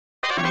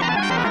Hey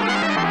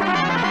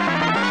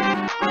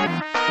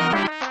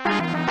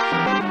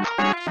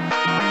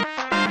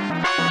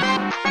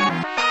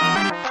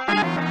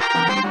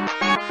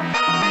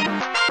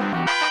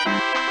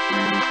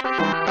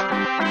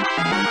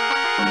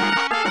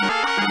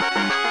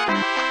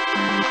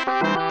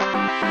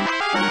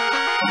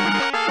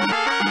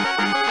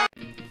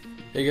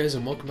guys,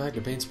 and welcome back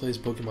to Paints Plays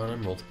Pokemon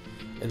Emerald.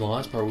 In the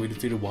last part, we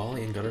defeated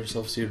Wally and got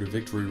ourselves here to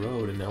Victory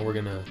Road, and now we're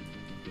gonna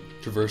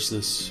traverse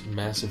this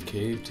massive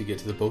cave to get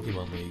to the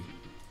Pokemon League.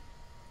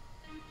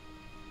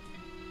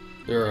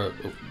 There are...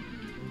 Oh,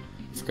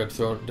 forgot to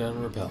throw down a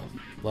repel.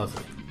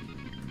 Lovely.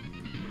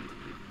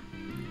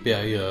 Yeah,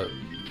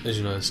 as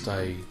you noticed,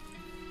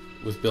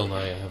 with Bill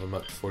Nye, I have him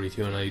up to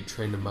 42, and I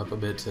trained him up a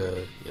bit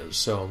to,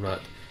 so I'm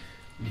not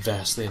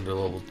vastly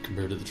underleveled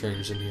compared to the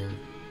trainers in here.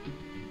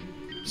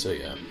 So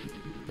yeah.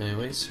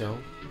 Anyway, so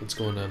let's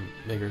go and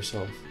make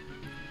ourselves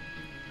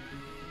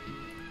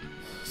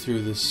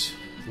through this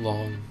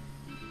long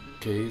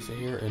cave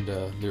here, and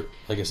there,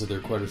 like I said, there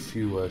are quite a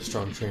few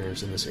strong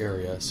trainers in this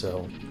area,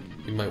 so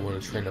you might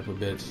want to train up a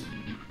bit.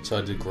 So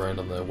I did grind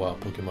on the wild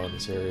Pokemon in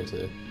this area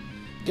to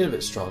get a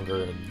bit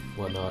stronger and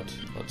whatnot.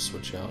 I'll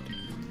switch out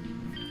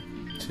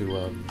to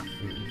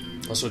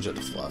I'll switch out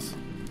to Fluff.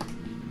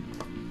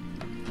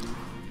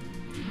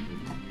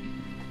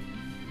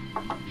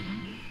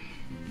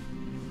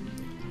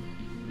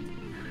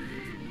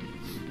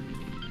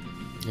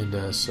 And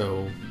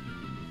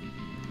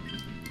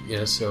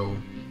so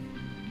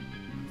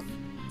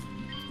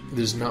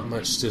there's not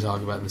much to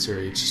talk about in this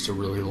area. It's just a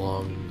really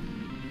long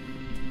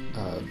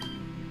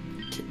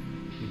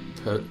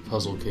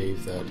puzzle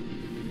cave that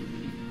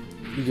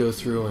you go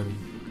through, and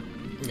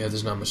yeah,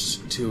 there's not much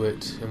to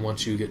it. And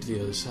once you get to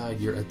the other side,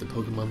 you're at the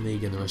Pokemon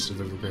League and the rest of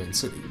Evergrande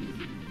City.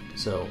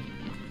 So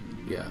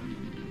yeah,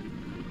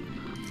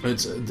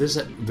 this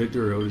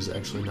Victory Road is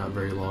actually not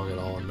very long at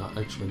all, and not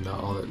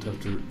all that tough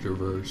to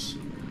traverse.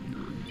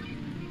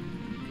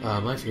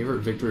 My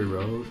favorite Victory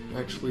Road,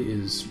 actually,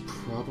 is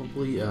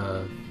probably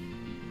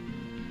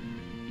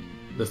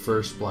the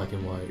first Black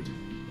and White.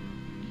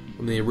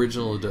 I mean, the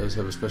original does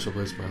have a special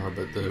place in my heart,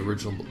 but the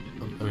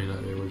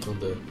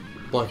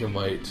Black and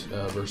White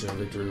version of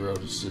Victory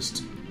Road is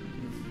just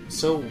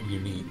so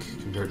unique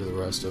compared to the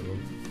rest of them,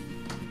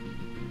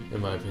 in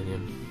my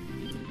opinion.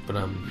 But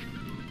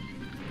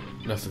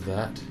enough of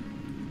that.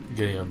 I'm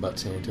getting on butt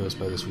Santos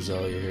by this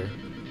Roselia here.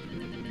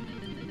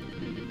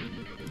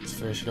 Let's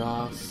finish it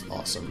off.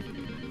 Awesome.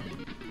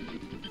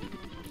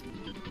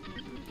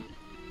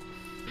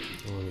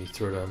 Let me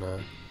throw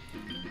down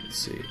let's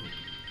see.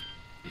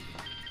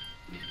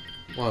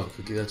 Wow,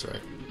 cookie, that's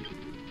right.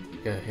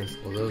 Got a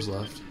handful of those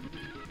left.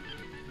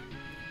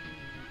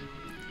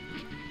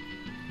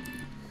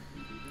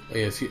 Oh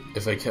yeah,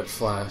 if I kept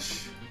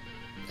Flash,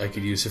 I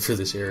could use it for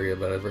this area,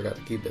 but I forgot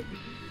to keep it.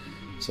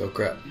 So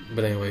crap.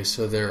 But anyway,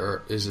 so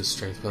there is a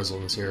strength puzzle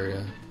in this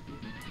area.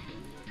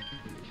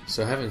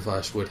 So having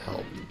Flash would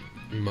help,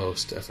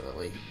 most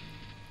definitely,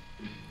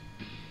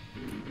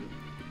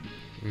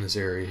 in this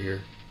area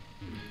here.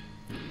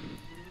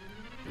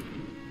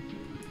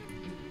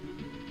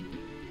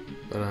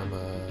 But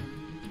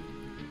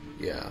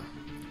yeah.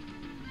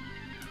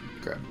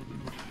 Crap.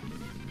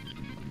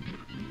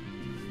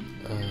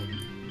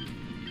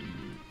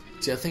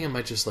 See, I think I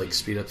might just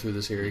speed up through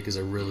this area because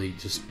I really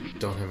just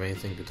don't have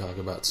anything to talk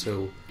about.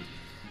 So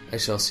I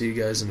shall see you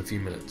guys in a few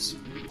minutes.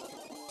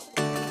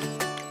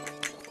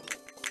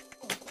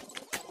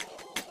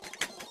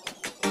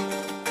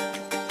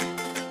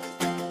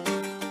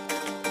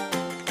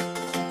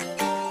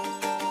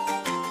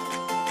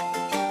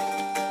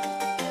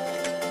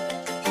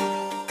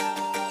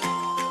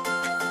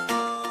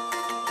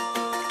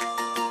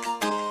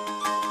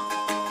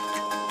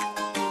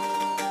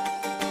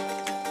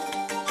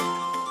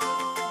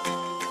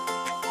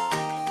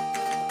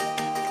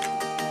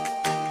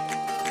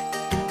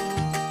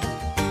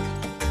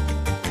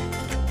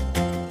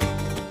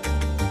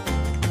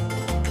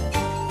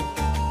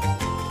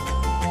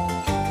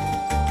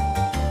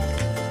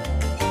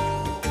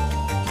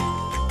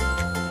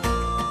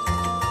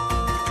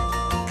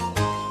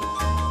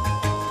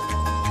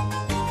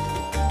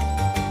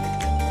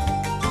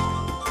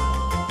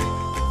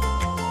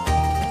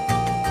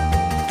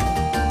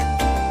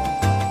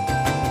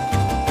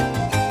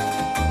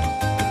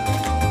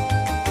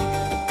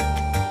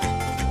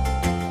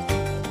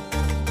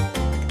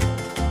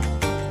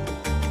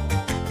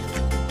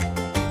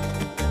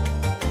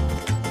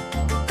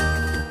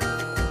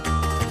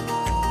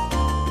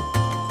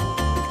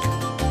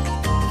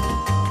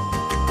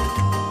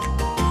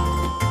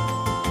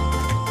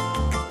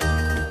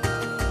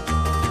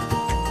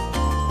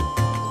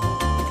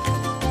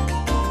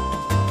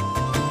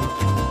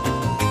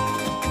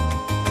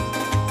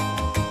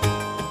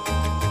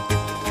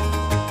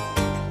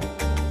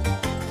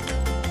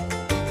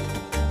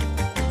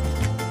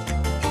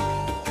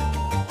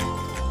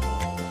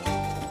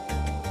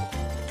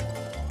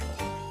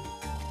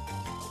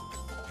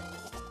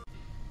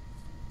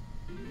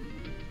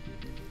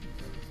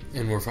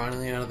 And we're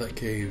finally out of that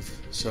cave.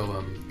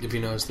 So, if you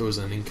notice, there was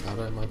an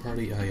Inkata in my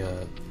party.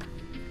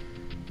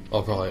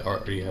 I'll probably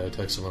already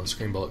text them on the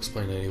screen, but I'll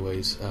explain it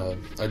anyways. I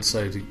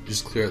decided to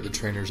just clear out the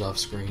trainers off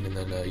screen and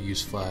then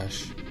use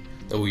flash.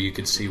 That way you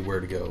could see where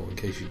to go in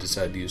case you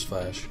decide to use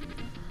flash.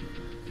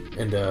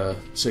 And,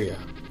 so yeah.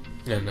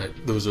 And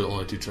those are the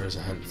only 2 trainers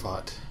I hadn't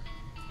fought.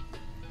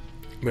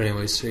 But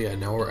anyways, so yeah,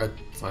 now we're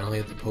finally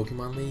at the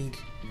Pokemon League.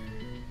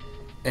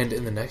 And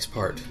in the next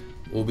part,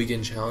 we'll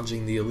begin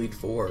challenging the Elite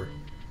Four.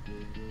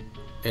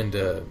 And,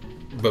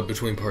 but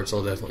between parts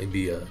I'll definitely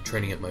be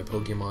training up my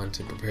Pokemon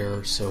to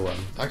prepare. So,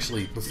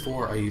 actually,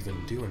 before I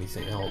even do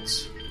anything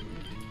else,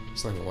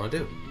 something I want to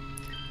do.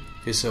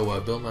 Okay, so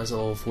Bill Nye's at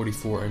level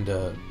 44, and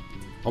I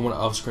want to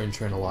off-screen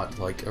train a lot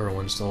to, like,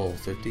 everyone's to level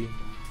 50.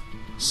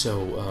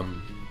 So,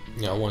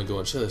 yeah, I want to go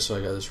into this, so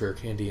I got this rare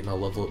candy, and I'll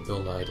level up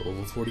Bill Nye to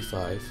level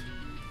 45.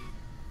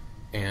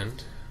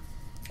 And,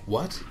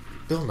 what?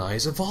 Bill Nye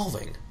is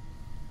evolving!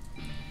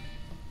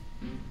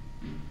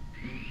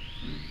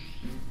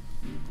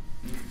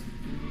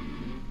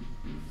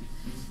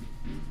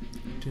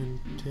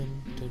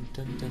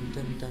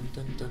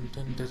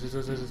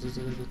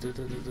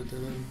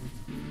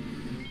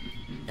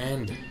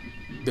 And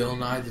Bill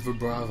Nye the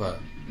Vibrava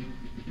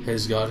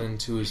has gotten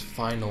to his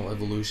final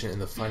evolution, and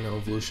the final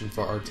evolution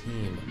for our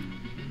team.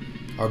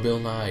 Our Bill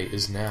Nye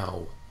is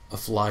now a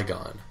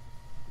Flygon,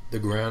 the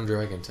ground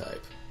dragon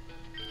type.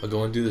 I'll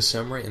go and do the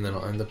summary and then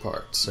I'll end the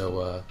part.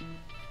 So,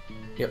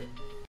 yep.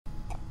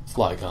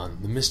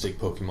 Flygon, the Mystic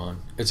Pokemon.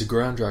 It's a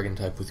ground dragon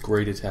type with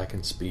great attack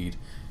and speed,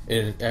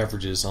 and it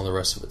averages on the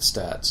rest of its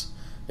stats.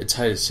 Its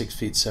height is 6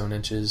 feet 7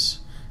 inches,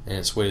 and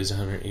its weight is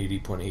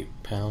 180.8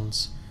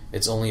 pounds.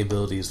 Its only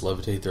ability is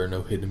Levitate, there are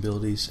no hidden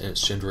abilities, and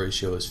its gender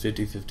ratio is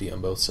 50-50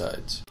 on both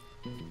sides.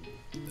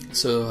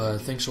 So,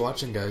 thanks for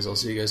watching, guys. I'll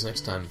see you guys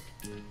next time.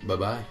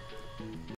 Bye-bye.